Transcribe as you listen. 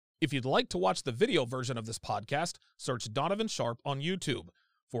If you'd like to watch the video version of this podcast, search Donovan Sharp on YouTube.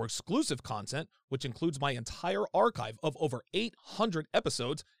 For exclusive content, which includes my entire archive of over 800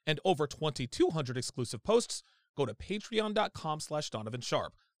 episodes and over 2,200 exclusive posts, go to patreon.com/Donovan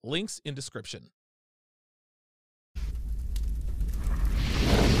Sharp. Links in description.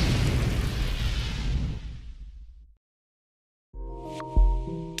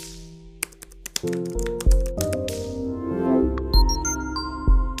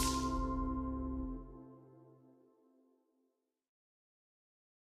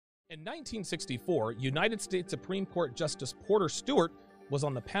 In 1964, United States Supreme Court Justice Porter Stewart was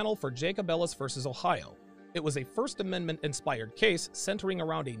on the panel for Jacob Ellis v. Ohio. It was a First Amendment-inspired case centering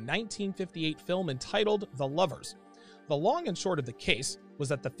around a 1958 film entitled The Lovers. The long and short of the case was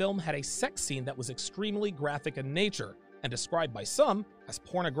that the film had a sex scene that was extremely graphic in nature and described by some as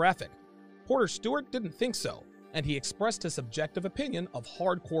pornographic. Porter Stewart didn't think so, and he expressed his subjective opinion of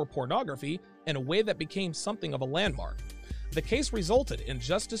hardcore pornography in a way that became something of a landmark. The case resulted in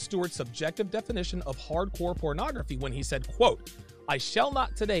Justice Stewart's subjective definition of hardcore pornography when he said, quote, "I shall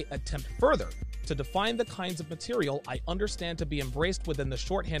not today attempt further to define the kinds of material I understand to be embraced within the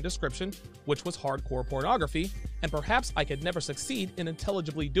shorthand description, which was hardcore pornography, and perhaps I could never succeed in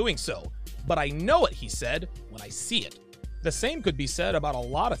intelligibly doing so. But I know it," he said, "when I see it." The same could be said about a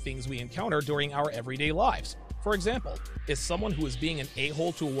lot of things we encounter during our everyday lives. For example, is someone who is being an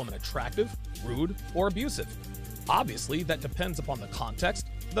a-hole to a woman attractive, rude, or abusive? Obviously, that depends upon the context,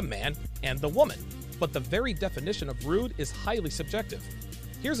 the man, and the woman, but the very definition of rude is highly subjective.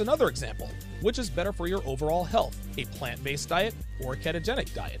 Here's another example. Which is better for your overall health, a plant-based diet or a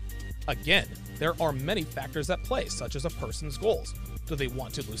ketogenic diet? Again, there are many factors at play, such as a person's goals. Do they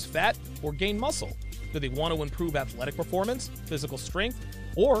want to lose fat or gain muscle? Do they want to improve athletic performance, physical strength,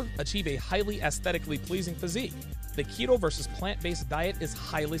 or achieve a highly aesthetically pleasing physique? The keto versus plant-based diet is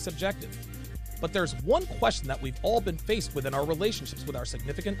highly subjective. But there's one question that we've all been faced with in our relationships with our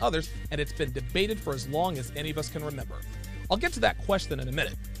significant others, and it's been debated for as long as any of us can remember. I'll get to that question in a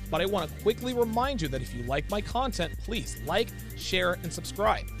minute, but I want to quickly remind you that if you like my content, please like, share, and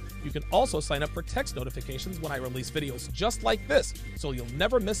subscribe. You can also sign up for text notifications when I release videos just like this, so you'll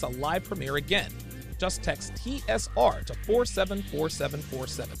never miss a live premiere again. Just text TSR to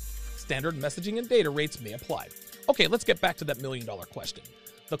 474747. Standard messaging and data rates may apply. Okay, let's get back to that million-dollar question.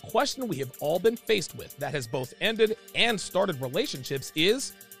 The question we have all been faced with that has both ended and started relationships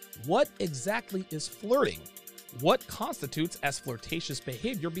is, what exactly is flirting? What constitutes as flirtatious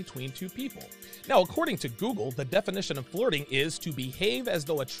behavior between two people? Now, according to Google, the definition of flirting is to behave as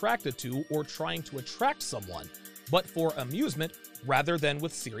though attracted to or trying to attract someone, but for amusement rather than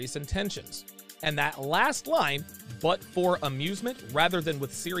with serious intentions. And that last line, but for amusement rather than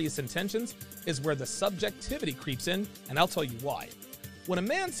with serious intentions, is where the subjectivity creeps in, and I'll tell you why. When a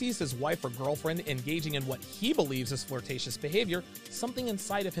man sees his wife or girlfriend engaging in what he believes is flirtatious behavior, something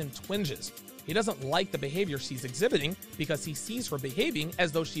inside of him twinges. He doesn't like the behavior she's exhibiting because he sees her behaving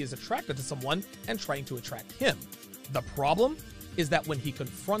as though she is attracted to someone and trying to attract him. The problem is that when he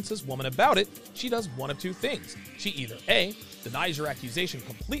confronts his woman about it, she does one of two things. She either A, denies your accusation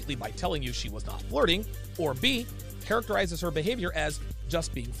completely by telling you she was not flirting, or B, characterizes her behavior as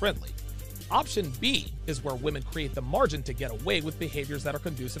just being friendly. Option B is where women create the margin to get away with behaviors that are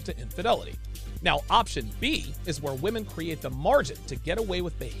conducive to infidelity. Now, option B is where women create the margin to get away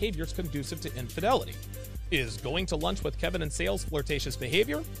with behaviors conducive to infidelity. Is going to lunch with Kevin in sales flirtatious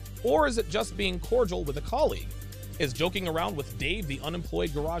behavior? Or is it just being cordial with a colleague? Is joking around with Dave, the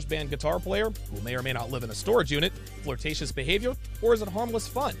unemployed garage band guitar player, who may or may not live in a storage unit, flirtatious behavior? Or is it harmless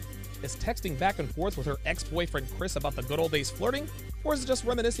fun? Is texting back and forth with her ex-boyfriend Chris about the good old days flirting? Or is it just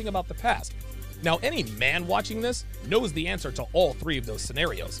reminiscing about the past? Now, any man watching this knows the answer to all three of those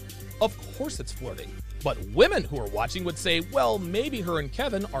scenarios. Of course it's flirting. But women who are watching would say, well, maybe her and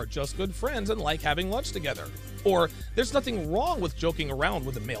Kevin are just good friends and like having lunch together. Or there's nothing wrong with joking around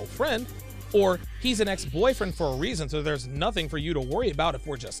with a male friend. Or he's an ex-boyfriend for a reason, so there's nothing for you to worry about if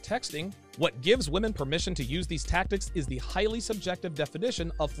we're just texting. What gives women permission to use these tactics is the highly subjective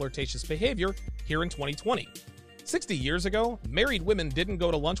definition of flirtatious behavior here in 2020. 60 years ago, married women didn't go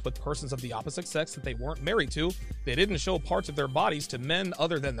to lunch with persons of the opposite sex that they weren't married to, they didn't show parts of their bodies to men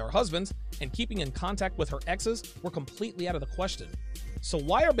other than their husbands, and keeping in contact with her exes were completely out of the question. So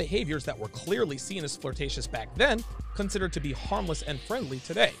why are behaviors that were clearly seen as flirtatious back then considered to be harmless and friendly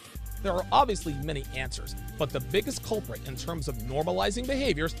today? There are obviously many answers, but the biggest culprit in terms of normalizing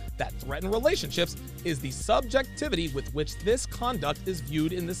behaviors that threaten relationships is the subjectivity with which this conduct is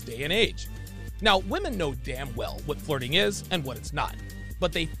viewed in this day and age. Now, women know damn well what flirting is and what it's not,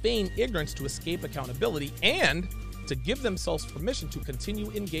 but they feign ignorance to escape accountability and to give themselves permission to continue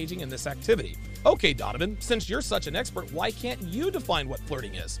engaging in this activity. Okay, Donovan, since you're such an expert, why can't you define what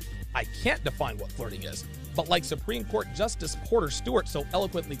flirting is? I can't define what flirting is, but like Supreme Court Justice Porter Stewart so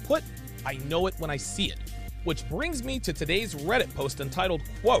eloquently put, I know it when I see it. Which brings me to today's Reddit post entitled,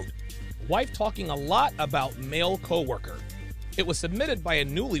 quote, "Wife talking a lot about male coworker." It was submitted by a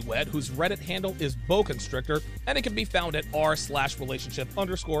newlywed whose Reddit handle is BowConstrictor, and it can be found at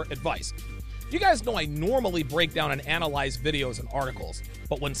r/relationship_advice. You guys know I normally break down and analyze videos and articles,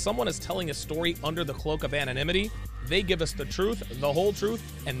 but when someone is telling a story under the cloak of anonymity, they give us the truth, the whole truth,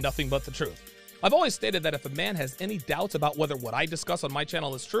 and nothing but the truth. I've always stated that if a man has any doubts about whether what I discuss on my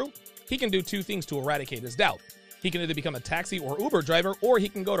channel is true, he can do two things to eradicate his doubt. He can either become a taxi or Uber driver, or he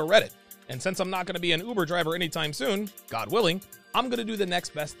can go to Reddit. And since I'm not going to be an Uber driver anytime soon, God willing, I'm going to do the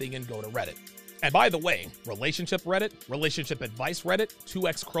next best thing and go to Reddit. And by the way, relationship Reddit, relationship advice Reddit,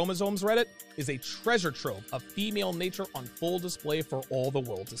 2X chromosomes Reddit is a treasure trove of female nature on full display for all the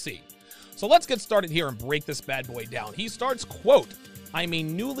world to see. So let's get started here and break this bad boy down. He starts, quote, "I'm a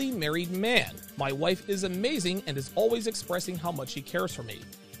newly married man. My wife is amazing and is always expressing how much she cares for me.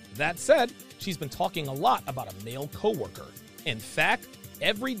 That said, she's been talking a lot about a male coworker. In fact,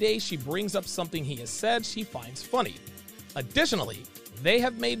 every day she brings up something he has said she finds funny. Additionally, they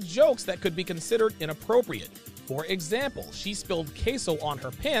have made jokes that could be considered inappropriate. For example, she spilled queso on her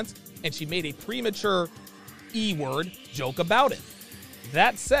pants and she made a premature E-word joke about it.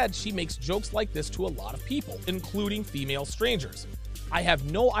 That said, she makes jokes like this to a lot of people, including female strangers. I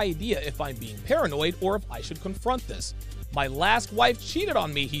have no idea if I'm being paranoid or if I should confront this. My last wife cheated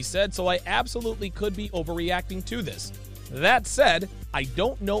on me," he said, "so I absolutely could be overreacting to this. That said, I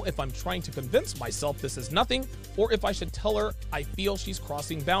don't know if I'm trying to convince myself this is nothing or if I should tell her I feel she's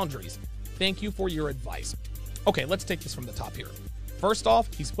crossing boundaries. Thank you for your advice." Okay, let's take this from the top here. First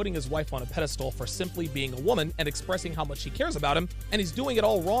off, he's putting his wife on a pedestal for simply being a woman and expressing how much she cares about him, and he's doing it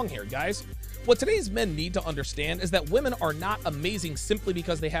all wrong here, guys. What today's men need to understand is that women are not amazing simply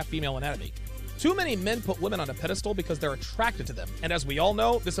because they have female anatomy. Too many men put women on a pedestal because they're attracted to them, and as we all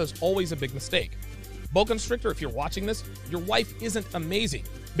know, this is always a big mistake. BowConstrictor, if you're watching this, your wife isn't amazing,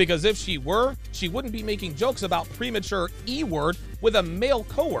 because if she were, she wouldn't be making jokes about premature E-word with a male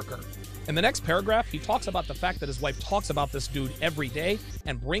coworker. In the next paragraph, he talks about the fact that his wife talks about this dude every day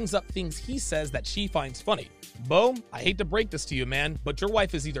and brings up things he says that she finds funny. Bo, I hate to break this to you, man, but your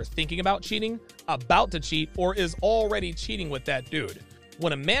wife is either thinking about cheating, about to cheat, or is already cheating with that dude.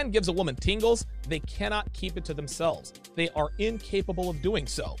 When a man gives a woman tingles, they cannot keep it to themselves. They are incapable of doing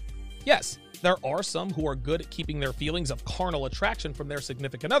so. Yes, there are some who are good at keeping their feelings of carnal attraction from their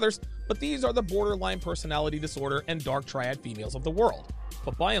significant others, but these are the borderline personality disorder and dark triad females of the world.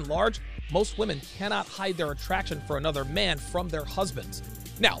 But by and large, most women cannot hide their attraction for another man from their husbands.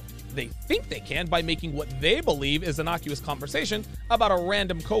 Now, they think they can by making what they believe is innocuous conversation about a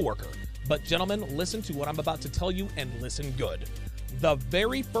random coworker. But gentlemen, listen to what I'm about to tell you and listen good. The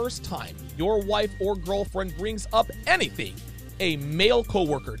very first time your wife or girlfriend brings up anything a male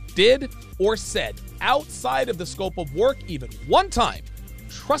coworker did or said outside of the scope of work even one time,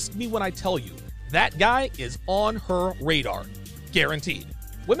 trust me when I tell you, that guy is on her radar. Guaranteed.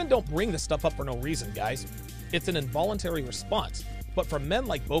 Women don't bring this stuff up for no reason, guys. It's an involuntary response. But for men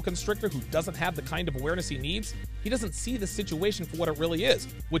like BowConstrictor, who doesn't have the kind of awareness he needs, he doesn't see the situation for what it really is,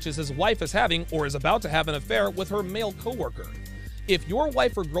 which is his wife is having or is about to have an affair with her male coworker. If your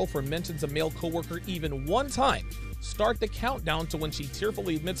wife or girlfriend mentions a male coworker even one time, start the countdown to when she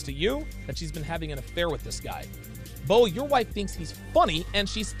tearfully admits to you that she's been having an affair with this guy. Bo, your wife thinks he's funny and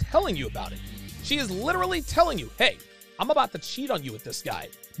she's telling you about it. She is literally telling you, hey, I'm about to cheat on you with this guy.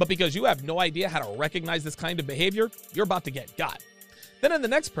 But because you have no idea how to recognize this kind of behavior, you're about to get got. Then in the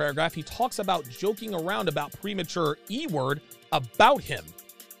next paragraph, he talks about joking around about premature E-word about him.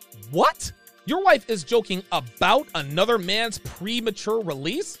 What? Your wife is joking about another man's premature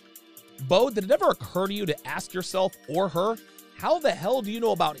release? Bo, did it ever occur to you to ask yourself or her, how the hell do you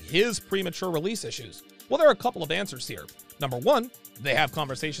know about his premature release issues? Well, there are a couple of answers here. Number one, they have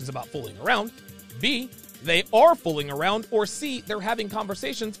conversations about fooling around. B, they are fooling around. Or C, they're having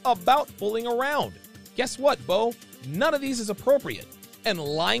conversations about fooling around. Guess what, Bo? None of these is appropriate. And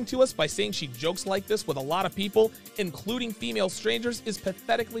lying to us by saying she jokes like this with a lot of people, including female strangers, is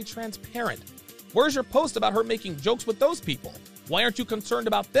pathetically transparent. Where's your post about her making jokes with those people? Why aren't you concerned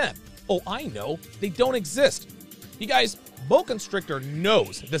about them? Oh, I know. They don't exist. You guys, BowConstrictor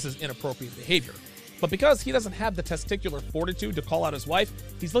knows this is inappropriate behavior. But because he doesn't have the testicular fortitude to call out his wife,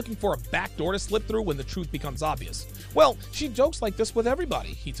 he's looking for a back door to slip through when the truth becomes obvious. Well, she jokes like this with everybody,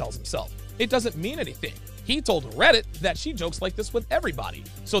 he tells himself. It doesn't mean anything. He told Reddit that she jokes like this with everybody,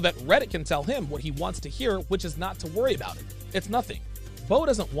 so that Reddit can tell him what he wants to hear, which is not to worry about it. It's nothing. Beau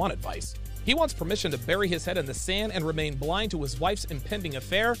doesn't want advice. He wants permission to bury his head in the sand and remain blind to his wife's impending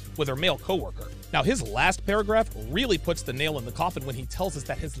affair with her male coworker. Now, his last paragraph really puts the nail in the coffin when he tells us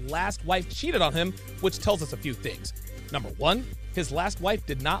that his last wife cheated on him, which tells us a few things. Number one, his last wife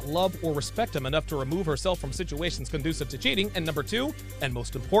did not love or respect him enough to remove herself from situations conducive to cheating. And number two, and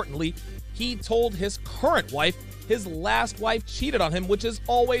most importantly, he told his current wife his last wife cheated on him, which is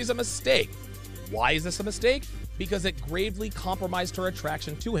always a mistake. Why is this a mistake? Because it gravely compromised her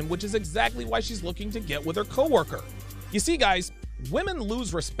attraction to him, which is exactly why she's looking to get with her coworker. You see, guys, women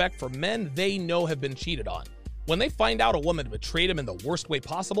lose respect for men they know have been cheated on. When they find out a woman betrayed him in the worst way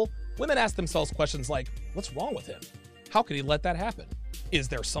possible, women ask themselves questions like, what's wrong with him? How could he let that happen? Is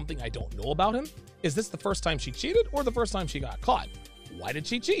there something I don't know about him? Is this the first time she cheated or the first time she got caught? Why did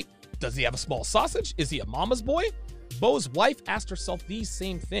she cheat? Does he have a small sausage? Is he a mama's boy? Beau's wife asked herself these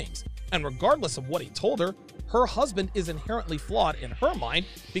same things, and regardless of what he told her, her husband is inherently flawed in her mind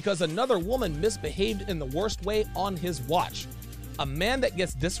because another woman misbehaved in the worst way on his watch. A man that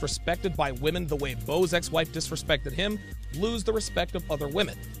gets disrespected by women the way Beau's ex-wife disrespected him loses the respect of other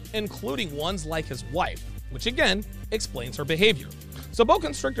women, including ones like his wife, which again explains her behavior. So Beau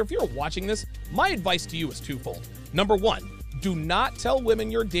Constrictor, if you're watching this, my advice to you is twofold. Number one, do not tell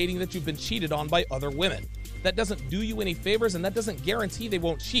women you're dating that you've been cheated on by other women. That doesn't do you any favors, and that doesn't guarantee they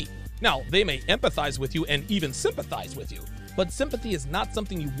won't cheat. Now, they may empathize with you and even sympathize with you, but sympathy is not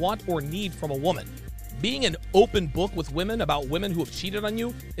something you want or need from a woman. Being an open book with women about women who have cheated on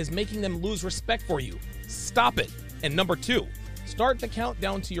you is making them lose respect for you. Stop it. And number two, start the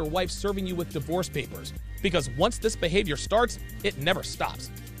countdown to your wife serving you with divorce papers, because once this behavior starts, it never stops.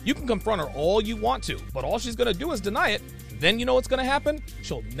 You can confront her all you want to, but all she's going to do is deny it. Then you know what's going to happen?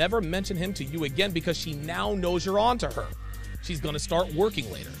 She'll never mention him to you again because she now knows you're on to her. She's going to start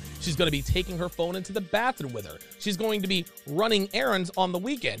working later. She's going to be taking her phone into the bathroom with her. She's going to be running errands on the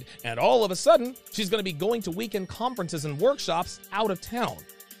weekend. And all of a sudden, she's going to be going to weekend conferences and workshops out of town.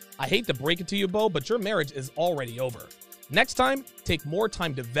 I hate to break it to you, Beau, but your marriage is already over. Next time, take more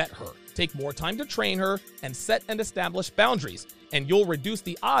time to vet her. Take more time to train her and set and establish boundaries. And you'll reduce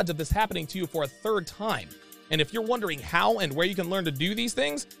the odds of this happening to you for a third time. And if you're wondering how and where you can learn to do these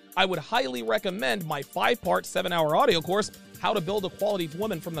things, I would highly recommend my 5-part 7-hour audio course, How to Build a Quality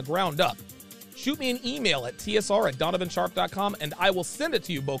Woman from the Ground Up. Shoot me an email at tsr@donovansharp.com and I will send it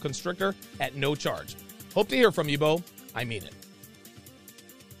to you, Beau Constrictor, at no charge. Hope to hear from you, Beau. I mean it.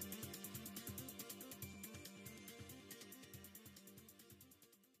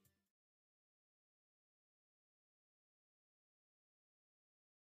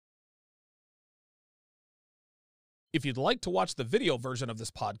 If you'd like to watch the video version of this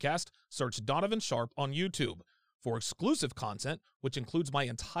podcast, search Donovan Sharp on YouTube. For exclusive content, which includes my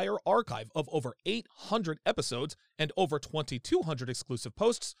entire archive of over 800 episodes and over 2,200 exclusive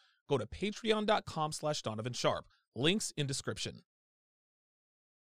posts, go to patreon.com/DonovanSharp. Links in description.